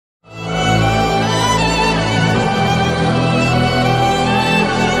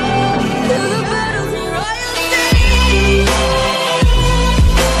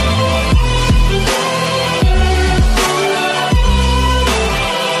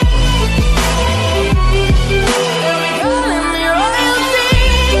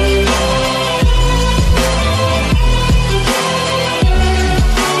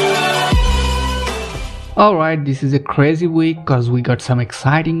Alright, this is a crazy week cause we got some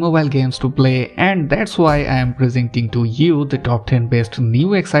exciting mobile games to play, and that's why I am presenting to you the top 10 best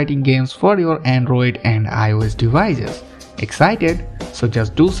new exciting games for your Android and iOS devices. Excited? So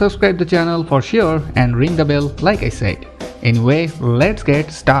just do subscribe the channel for sure and ring the bell like I said. Anyway, let's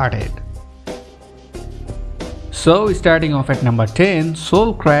get started. So starting off at number 10,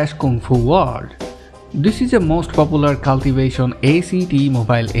 Soul Crash Kung Fu World. This is a most popular cultivation ACT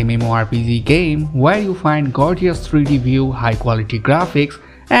mobile MMORPG game where you find gorgeous 3D view, high quality graphics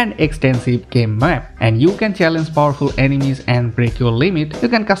and extensive game map, and you can challenge powerful enemies and break your limit. You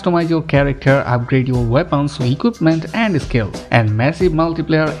can customize your character, upgrade your weapons, equipment and skills, and massive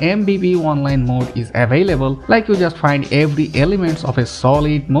multiplayer MVP online mode is available. Like, you just find every elements of a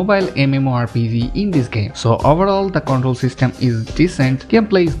solid mobile MMORPG in this game. So overall the control system is decent,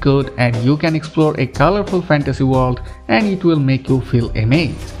 gameplay is good, and you can explore a colorful fantasy world and it will make you feel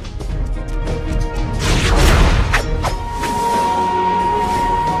amazed.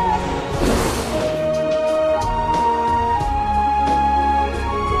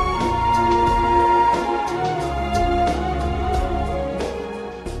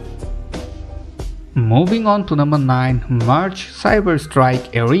 Moving on to number 9, Merge Cyber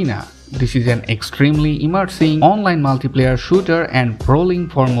Strike Arena. This is an extremely immersive online multiplayer shooter and brawling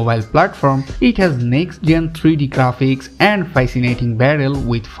for mobile platform. It has next-gen 3D graphics and fascinating battle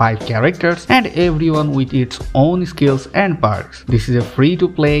with 5 characters and everyone with its own skills and perks. This is a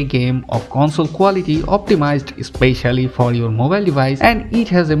free-to-play game of console quality optimized especially for your mobile device, and it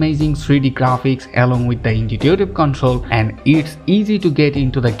has amazing 3D graphics along with the intuitive control, and it's easy to get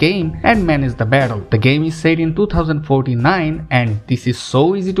into the game and manage the battle. The game is set in 2049 and this is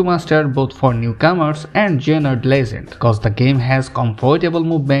so easy to master both for newcomers and tenured legends, cause the game has comfortable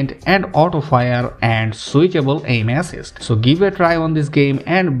movement and auto fire and switchable aim assist. So give a try on this game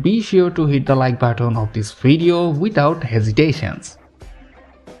and be sure to hit the like button of this video without hesitations.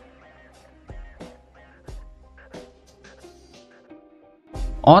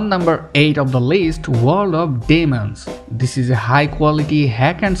 On number 8 of the list, World of Demons. This is a high quality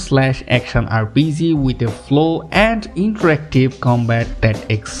hack and slash action RPG with a flow and interactive combat that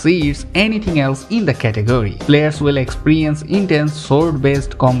exceeds anything else in the category. Players will experience intense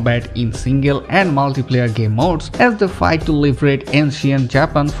sword-based combat in single and multiplayer game modes as they fight to liberate ancient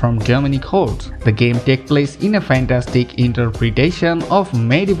Japan from demonic hordes. The game takes place in a fantastic interpretation of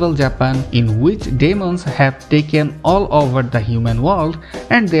medieval Japan in which demons have taken all over the human world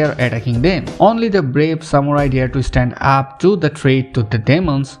and they are attacking them. Only the brave samurai dare to stand up to the threat to the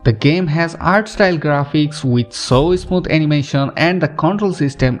demons. The game has art style graphics with so smooth animation and the control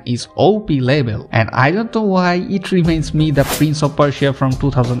system is OP level, and I don't know why it reminds me the Prince of Persia from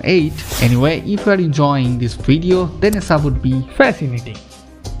 2008. Anyway, if you are enjoying this video, then a sub would be fascinating.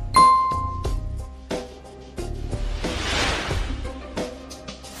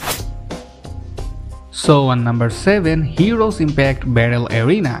 So on number 7, Heroes Impact Battle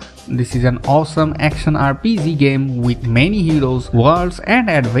Arena. This is an awesome action RPG game with many heroes, worlds and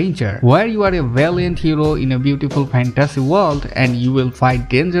adventure, where you are a valiant hero in a beautiful fantasy world and you will fight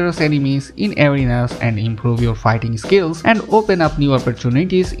dangerous enemies in arenas and improve your fighting skills and open up new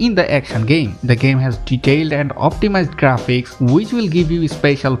opportunities in the action game. The game has detailed and optimized graphics which will give you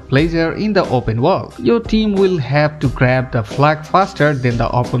special pleasure in the open world. Your team will have to grab the flag faster than the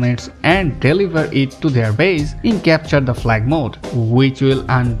opponents and deliver it to their base in Capture the Flag mode, which will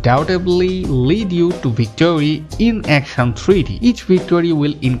undoubtedly lead you to victory in Action 3D. Each victory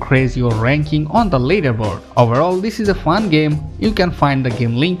will increase your ranking on the leaderboard. Overall, this is a fun game. You can find the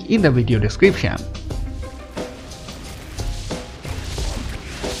game link in the video description.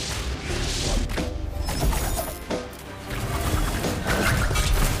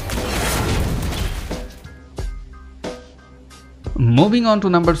 Moving on to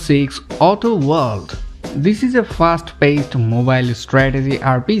number 6, Auto World. This is a fast-paced mobile strategy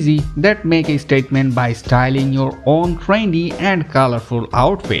RPG that makes a statement by styling your own trendy and colorful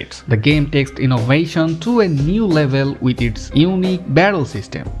outfits. The game takes innovation to a new level with its unique battle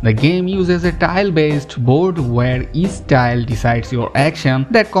system. The game uses a tile-based board where each tile decides your action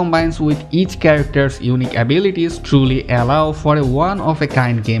that combines with each character's unique abilities truly allow for a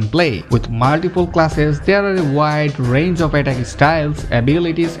one-of-a-kind gameplay. With multiple classes, there are a wide range of attack styles,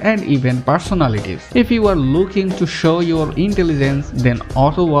 abilities and even personalities. If you are looking to show your intelligence, then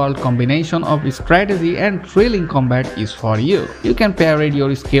Auto World combination of strategy and thrilling combat is for you. You can parade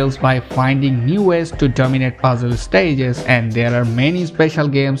your skills by finding new ways to dominate puzzle stages, and there are many special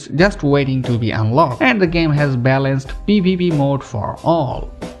games just waiting to be unlocked, and the game has balanced PvP mode for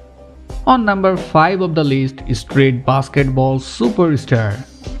all. On number 5 of the list is Street Basketball Superstar.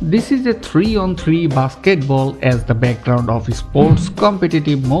 This is a 3-on-3 basketball as the background of a sports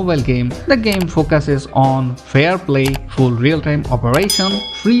competitive mobile game. The game focuses on fair play, full real-time operation,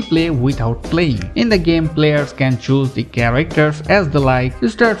 free play without playing. In the game, players can choose the characters as they like,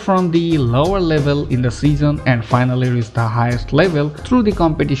 start from the lower level in the season and finally reach the highest level through the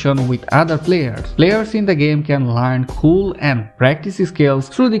competition with other players. Players in the game can learn cool and practice skills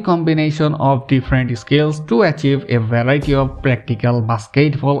through the combination of different skills to achieve a variety of practical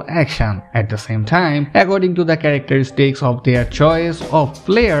basketball action. At the same time, according to the characteristics of their choice of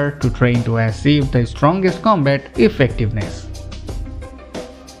player to train to achieve the strongest combat effectiveness.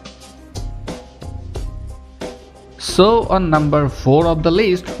 So on number 4 of the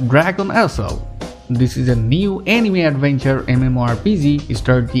list, Dragon Assault. This is a new anime adventure MMORPG.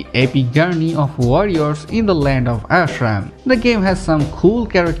 Start the epic journey of warriors in the land of Ashram. The game has some cool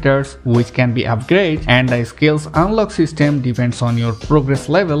characters which can be upgraded, and the skills unlock system depends on your progress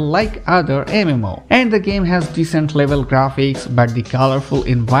level like other MMO. And the game has decent level graphics, but the colorful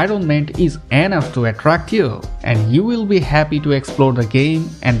environment is enough to attract you. And you will be happy to explore the game,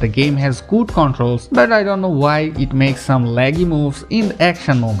 and the game has good controls, but I don't know why it makes some laggy moves in the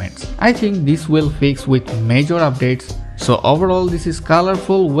action moments. I think this will fix with major updates. So overall, this is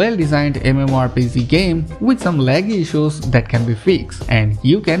colorful, well-designed MMORPG game with some laggy issues that can be fixed, and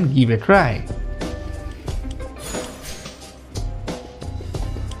you can give a try.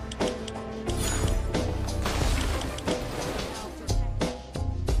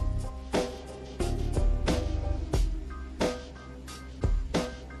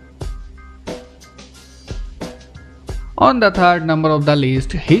 On the third number of the list,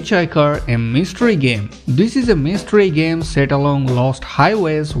 Hitchhiker, a mystery game. This is a mystery game set along lost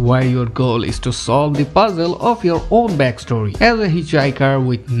highways where your goal is to solve the puzzle of your own backstory. As a hitchhiker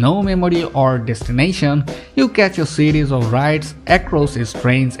with no memory or destination, you catch a series of rides across a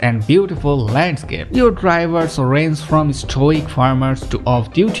strange and beautiful landscape. Your drivers range from stoic farmers to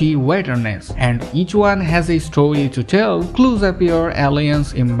off-duty veterans, and each one has a story to tell. Clues appear,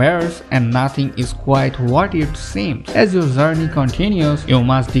 aliens emerge, and nothing is quite what it seems. As your journey continues, you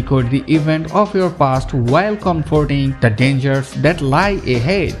must decode the event of your past while confronting the dangers that lie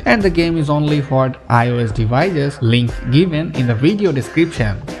ahead. And the game is only for iOS devices, link given in the video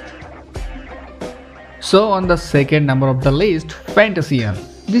description. So on the second number of the list, Fantasian.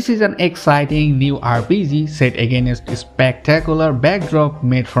 This is an exciting new RPG set against a spectacular backdrop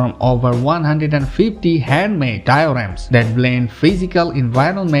made from over 150 handmade dioramas that blend physical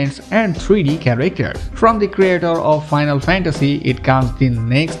environments and 3D characters. From the creator of Final Fantasy, it comes the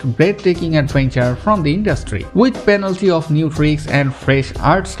next breathtaking adventure from the industry, with plenty of new tricks and fresh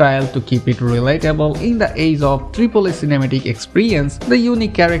art style to keep it relatable in the age of AAA cinematic experience. The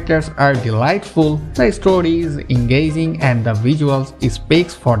unique characters are delightful, the story is engaging, and the visuals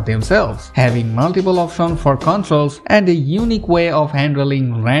speaks for themselves. Having multiple options for controls and a unique way of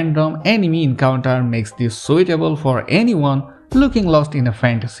handling random enemy encounter makes this suitable for anyone looking lost in a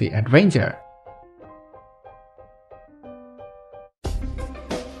fantasy adventure.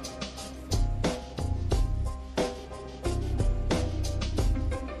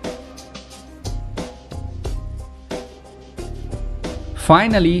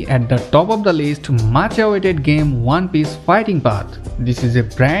 Finally, at the top of the list, much awaited game One Piece Fighting Path. This is a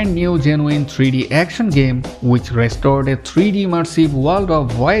brand new genuine 3D action game which restored a 3D immersive world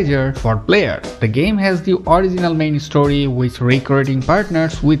of Voyager for players. The game has the original main story with recruiting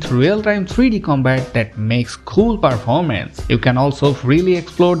partners with real-time 3D combat that makes cool performance. You can also freely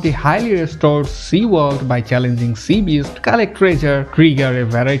explore the highly restored Sea World by challenging Sea Beast, collect treasure, trigger a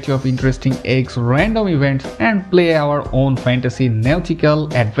variety of interesting eggs random events, and play our own fantasy nautical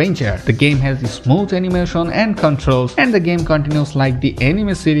adventure. The game has smooth animation and controls, and the game continues like the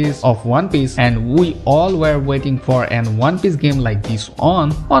anime series of One Piece, and we all were waiting for an One Piece game like this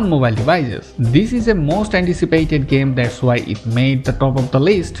on mobile devices. This is a most anticipated game, that's why it made the top of the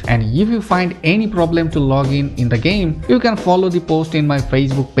list. And if you find any problem to log in the game, you can follow the post in my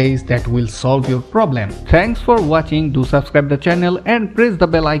Facebook page that will solve your problem. Thanks for watching. Do subscribe the channel and press the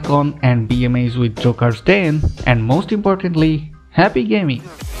bell icon and be amazed with Joker's 10, and most importantly, happy gaming!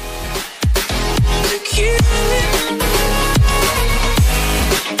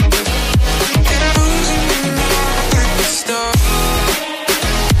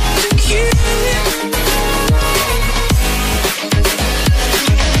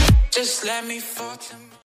 Just let me fall to